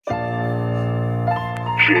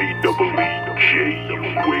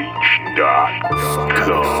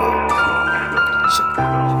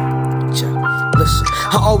Listen,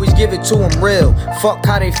 I always give it to them real. Fuck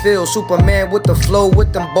how they feel. Superman with the flow,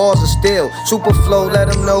 with them balls of steel. Super flow, let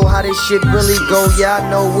them know how this shit really go. Yeah, I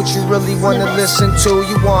know what you really wanna listen to.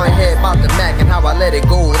 You want hear about the Mac and how I let it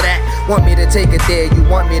go. That want me to take it there, you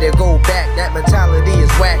want me to go back. That mentality is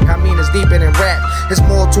whack, I mean it's deeper than rap. It's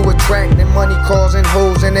more to attract than money, cars, and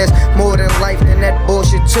hoes. And there's more than life than that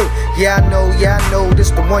bullshit too. Yeah, I know, this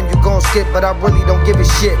the one you gon' skip. But I really don't give a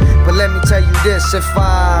shit. But let me tell you this, if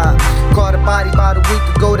I caught a body about a week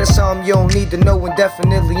ago, that's something you don't need to know. And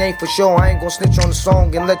definitely ain't for sure. I ain't gon' snitch on the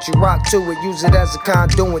song and let you rock to it. Use it as a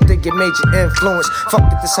conduit, think it major influence. Fuck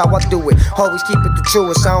it, this how I do it. Always keep it the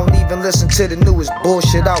truest. I don't even listen to the newest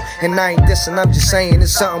bullshit out. And I ain't dissing, I'm just saying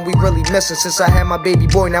it's something we really missing. Since I had my baby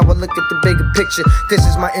boy, now I look at the bigger picture. This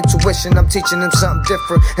is my intuition, I'm teaching him something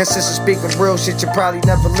different. And since I'm speaking real shit, you probably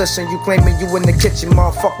never listen. You claiming you in the kitchen,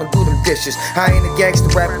 motherfucker, do them dishes. I ain't a gangster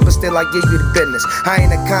rapper, but still I give you the business. I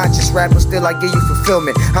ain't a conscious rapper, still I give you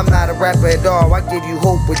fulfillment. I'm not a rapper at all, I give you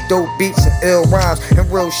hope with dope beats and ill rhymes. And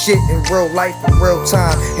real shit in real life in real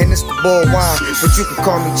time. And it's the ball wine, but you can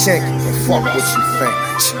call me Chink and fuck what you think.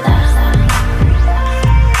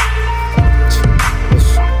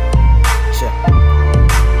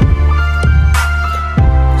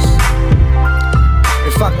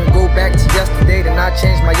 If I can go back to yesterday, then I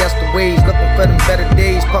change my yesterways. Looking for them better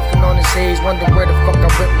days, puffing on this haze. Wonder where the fuck I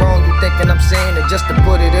went wrong. You thinking I'm saying it just to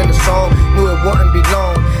put it in a song? Knew it wouldn't be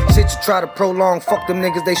long. Shit you try to prolong, fuck them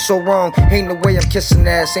niggas, they so wrong. Ain't no way I'm kissing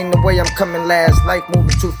ass, ain't no way I'm coming last. Life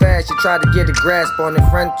moving too fast, you try to get a grasp on it.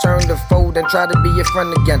 Friend turn to foe, then try to be your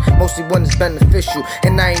friend again. Mostly when it's beneficial.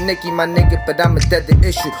 And I ain't Nicky, my nigga, but I'm a dead the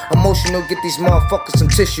issue. Emotional, get these motherfuckers some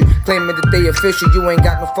tissue. Claiming that they official, you ain't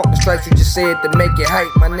got no fucking stripes. You just say it to make it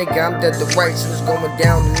hype. My nigga, I'm dead to rights, and it's going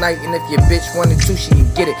down tonight. And if your bitch wanted to, she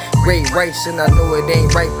can get it. Great rice, and I know it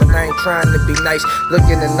ain't right, but I ain't trying to be nice. Look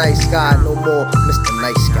in the nice guy, no more Mr.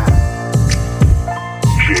 Nice Guy.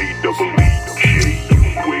 J-double-E-J-U-H.